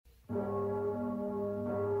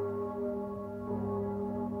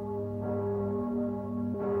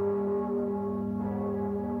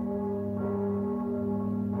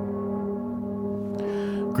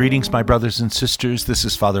Greetings, my brothers and sisters. This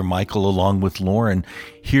is Father Michael along with Lauren,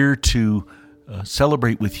 here to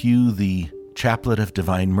celebrate with you the Chaplet of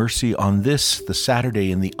Divine Mercy on this, the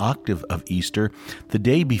Saturday in the octave of Easter, the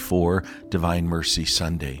day before Divine Mercy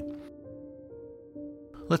Sunday.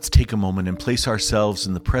 Let's take a moment and place ourselves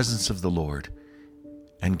in the presence of the Lord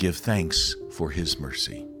and give thanks for His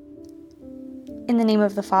mercy. In the name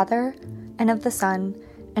of the Father, and of the Son,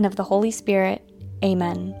 and of the Holy Spirit.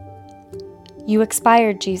 Amen. You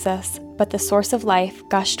expired, Jesus, but the source of life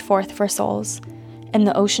gushed forth for souls, and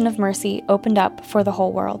the ocean of mercy opened up for the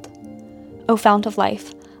whole world. O fount of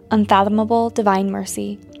life, unfathomable divine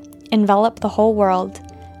mercy, envelop the whole world,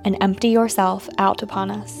 and empty yourself out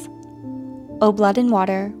upon us. O blood and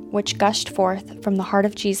water, which gushed forth from the heart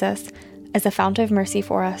of Jesus as a fount of mercy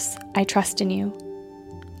for us, I trust in you.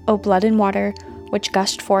 O blood and water, which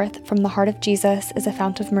gushed forth from the heart of Jesus as a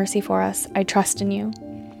fount of mercy for us, I trust in you.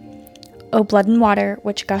 O blood and water,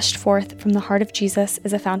 which gushed forth from the heart of Jesus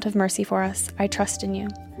as a fount of mercy for us, I trust in you.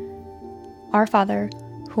 Our Father,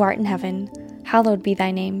 who art in heaven, hallowed be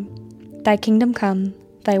thy name. Thy kingdom come,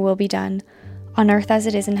 thy will be done, on earth as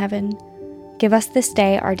it is in heaven. Give us this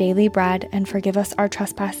day our daily bread, and forgive us our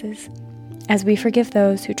trespasses, as we forgive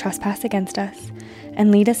those who trespass against us.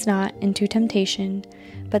 And lead us not into temptation,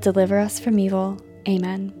 but deliver us from evil.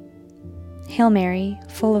 Amen. Hail Mary,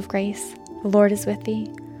 full of grace, the Lord is with thee.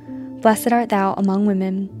 Blessed art thou among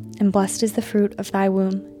women, and blessed is the fruit of thy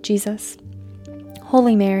womb, Jesus.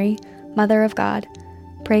 Holy Mary, Mother of God,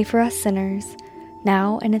 pray for us sinners,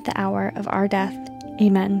 now and at the hour of our death.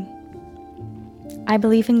 Amen. I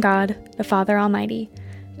believe in God, the Father Almighty,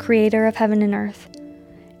 creator of heaven and earth,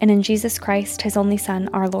 and in Jesus Christ, his only Son,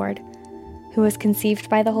 our Lord, who was conceived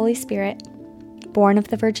by the Holy Spirit, born of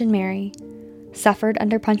the Virgin Mary, suffered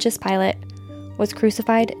under Pontius Pilate, was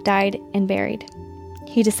crucified, died, and buried.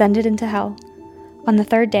 He descended into hell. On the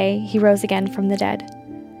third day, he rose again from the dead.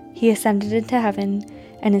 He ascended into heaven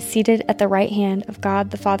and is seated at the right hand of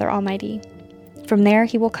God the Father Almighty. From there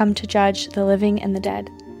he will come to judge the living and the dead.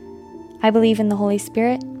 I believe in the Holy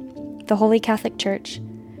Spirit, the Holy Catholic Church,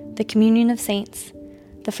 the communion of saints,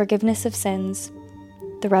 the forgiveness of sins,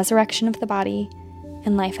 the resurrection of the body,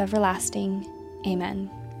 and life everlasting.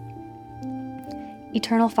 Amen.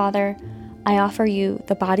 Eternal Father, I offer you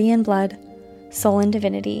the body and blood, soul and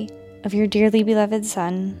divinity of your dearly beloved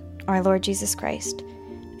Son, our Lord Jesus Christ,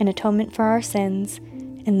 an atonement for our sins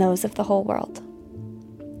and those of the whole world.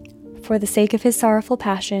 For the sake of his sorrowful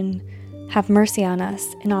passion, have mercy on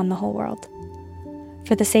us and on the whole world.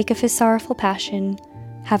 For the sake of his sorrowful passion,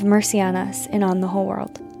 have mercy on us and on the whole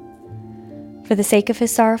world. For the sake of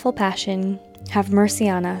his sorrowful passion, have mercy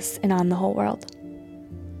on us and on the whole world.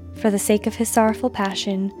 For the sake of his sorrowful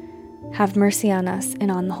passion, have mercy on us and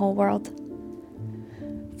on the whole world.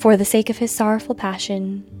 For the sake of his sorrowful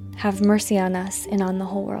passion, have mercy on us and on the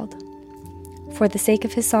whole world. For the sake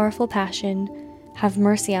of his sorrowful passion, have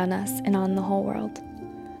mercy on us and on the whole world.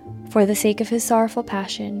 For the sake of his sorrowful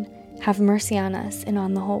passion, have mercy on us and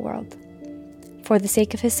on the whole world. For the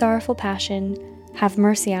sake of his sorrowful passion, have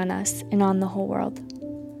mercy on us and on the whole world.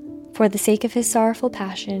 For the sake of his sorrowful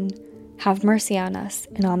passion, have mercy on us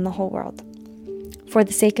and on the whole world. For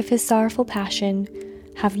the sake of his sorrowful passion,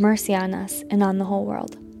 have mercy on us and on the whole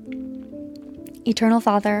world. Eternal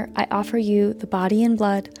Father, I offer you the body and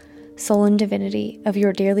blood, soul and divinity of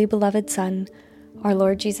your dearly beloved Son, our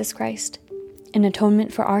Lord Jesus Christ, an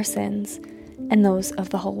atonement for our sins and those of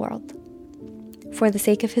the whole world. For the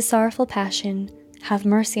sake of his sorrowful passion, have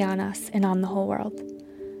mercy on us and on the whole world.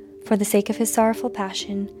 For the sake of his sorrowful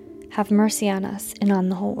passion, have mercy on us and on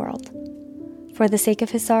the whole world. For the sake of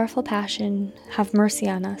his sorrowful passion, have mercy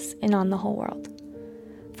on us and on the whole world.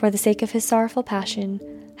 For the sake of his sorrowful passion,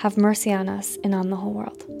 have mercy on us and on the whole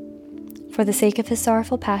world. For the sake of his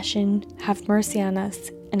sorrowful passion, have mercy on us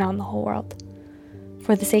and on the whole world.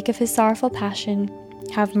 For the sake of his sorrowful passion,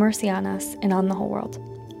 have mercy on us and on the whole world.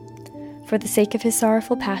 For the sake of his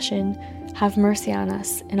sorrowful passion, have mercy on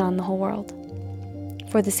us and on the whole world.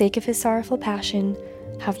 For the sake of his sorrowful passion,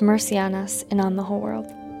 have mercy on us and on the whole world.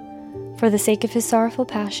 For the sake of his sorrowful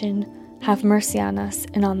passion, have mercy on us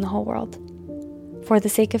and on the whole world. For the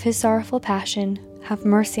sake of his sorrowful passion, have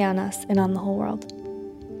mercy on us and on the whole world.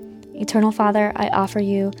 Eternal Father, I offer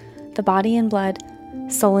you the body and blood,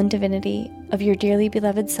 soul and divinity of your dearly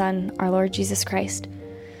beloved Son, our Lord Jesus Christ,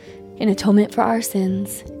 an atonement for our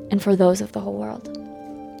sins and for those of the whole world.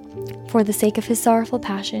 For the sake of his sorrowful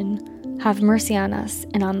passion, have mercy on us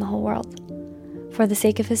and on the whole world. For the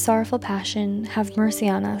sake of his sorrowful passion, have mercy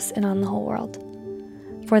on us and on the whole world.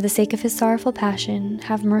 For the sake of his sorrowful passion,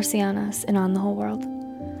 have mercy on us and on the whole world.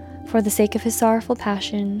 For the sake of his sorrowful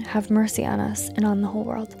passion, have mercy on us and on the whole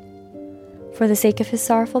world. For the sake of his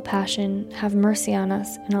sorrowful passion, have mercy on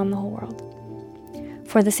us and on the whole world.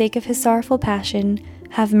 For the sake of his sorrowful passion,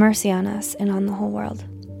 have mercy on us and on the whole world.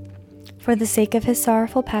 For the sake of his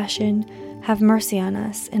sorrowful passion, have mercy on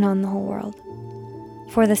us and on the whole world.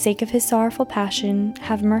 For the sake of his sorrowful passion,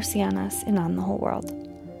 have mercy on us and on the whole world.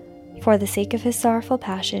 For the sake of his sorrowful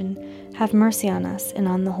passion, have mercy on us and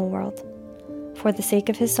on the whole world. For the sake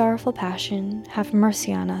of his sorrowful passion, have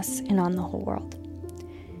mercy on us and on the whole world.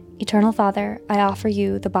 Eternal Father, I offer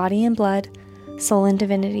you the body and blood, soul and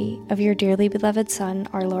divinity of your dearly beloved Son,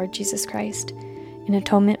 our Lord Jesus Christ, in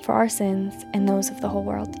atonement for our sins and those of the whole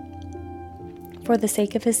world. For the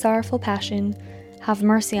sake of his sorrowful passion, have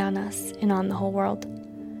mercy on us and on the whole world.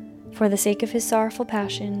 For the sake of his sorrowful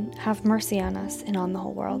passion, have mercy on us and on the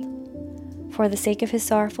whole world. For the sake of his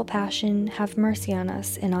sorrowful passion, have mercy on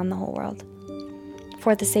us and on the whole world.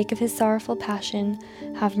 For the sake of his sorrowful passion,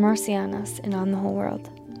 have mercy on us and on the whole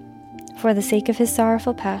world. For the sake of his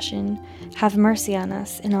sorrowful passion, have mercy on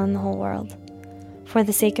us and on the whole world. For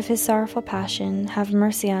the sake of his sorrowful passion, have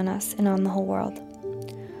mercy on us and on the whole world.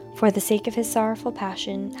 For the sake of his sorrowful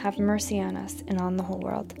passion, have mercy on us and on the whole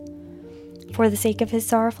world. For the sake of his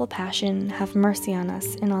sorrowful passion, have mercy on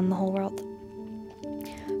us and on the whole world.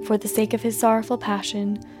 For the sake of his sorrowful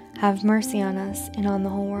passion, have mercy on us and on the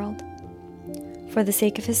whole world. For the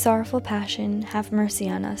sake of his sorrowful passion, have mercy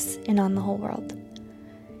on us and on the whole world.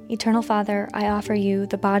 Eternal Father, I offer you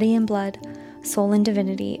the body and blood, soul and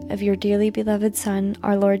divinity of your dearly beloved Son,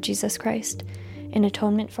 our Lord Jesus Christ, in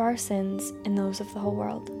atonement for our sins and those of the whole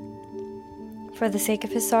world. For the sake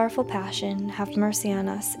of his sorrowful passion, have mercy on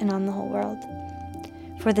us and on the whole world.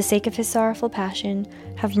 For the sake of his sorrowful passion,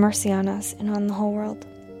 have mercy on us and on the whole world.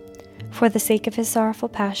 For the sake of his sorrowful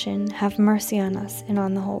passion, have mercy on us and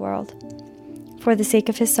on the whole world. For the sake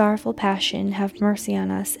of his sorrowful passion, have mercy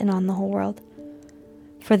on us and on the whole world.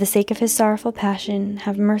 For the sake of his sorrowful passion,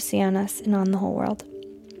 have mercy on us and on the whole world.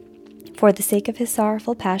 For the sake of his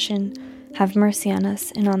sorrowful passion, have mercy on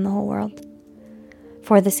us and on the whole world.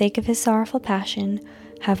 For the sake of his sorrowful passion,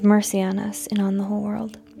 have mercy on us and on the whole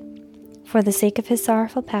world. For the sake of his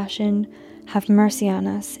sorrowful passion, have mercy on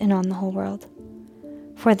us and on the whole world.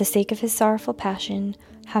 For the sake of his sorrowful passion,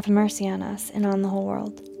 have mercy on us and on the whole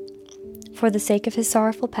world. For the sake of his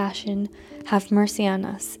sorrowful passion, have mercy on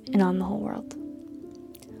us and on the whole world.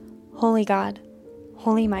 Holy God,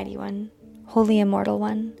 Holy Mighty One, Holy Immortal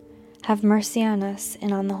One, have mercy on us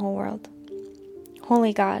and on the whole world.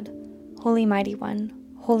 Holy God, Holy Mighty One,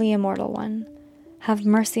 Holy Immortal One, have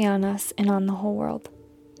mercy on us and on the whole world.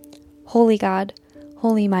 Holy God,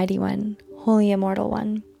 Holy Mighty One, Holy Immortal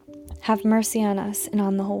One, have mercy on us and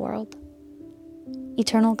on the whole world.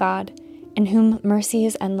 Eternal God, in whom mercy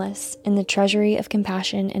is endless and the treasury of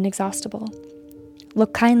compassion inexhaustible,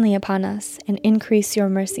 look kindly upon us and increase your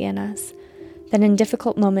mercy in us, that in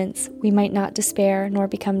difficult moments we might not despair nor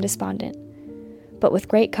become despondent, but with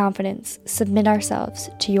great confidence submit ourselves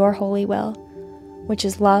to your holy will, which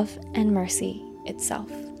is love and mercy itself.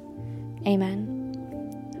 Amen.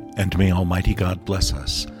 And may Almighty God bless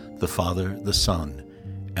us, the Father, the Son,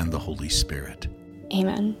 and the Holy Spirit.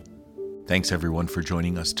 Amen. Thanks everyone for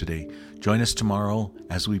joining us today. Join us tomorrow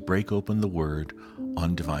as we break open the Word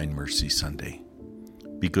on Divine Mercy Sunday.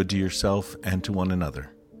 Be good to yourself and to one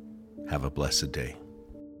another. Have a blessed day.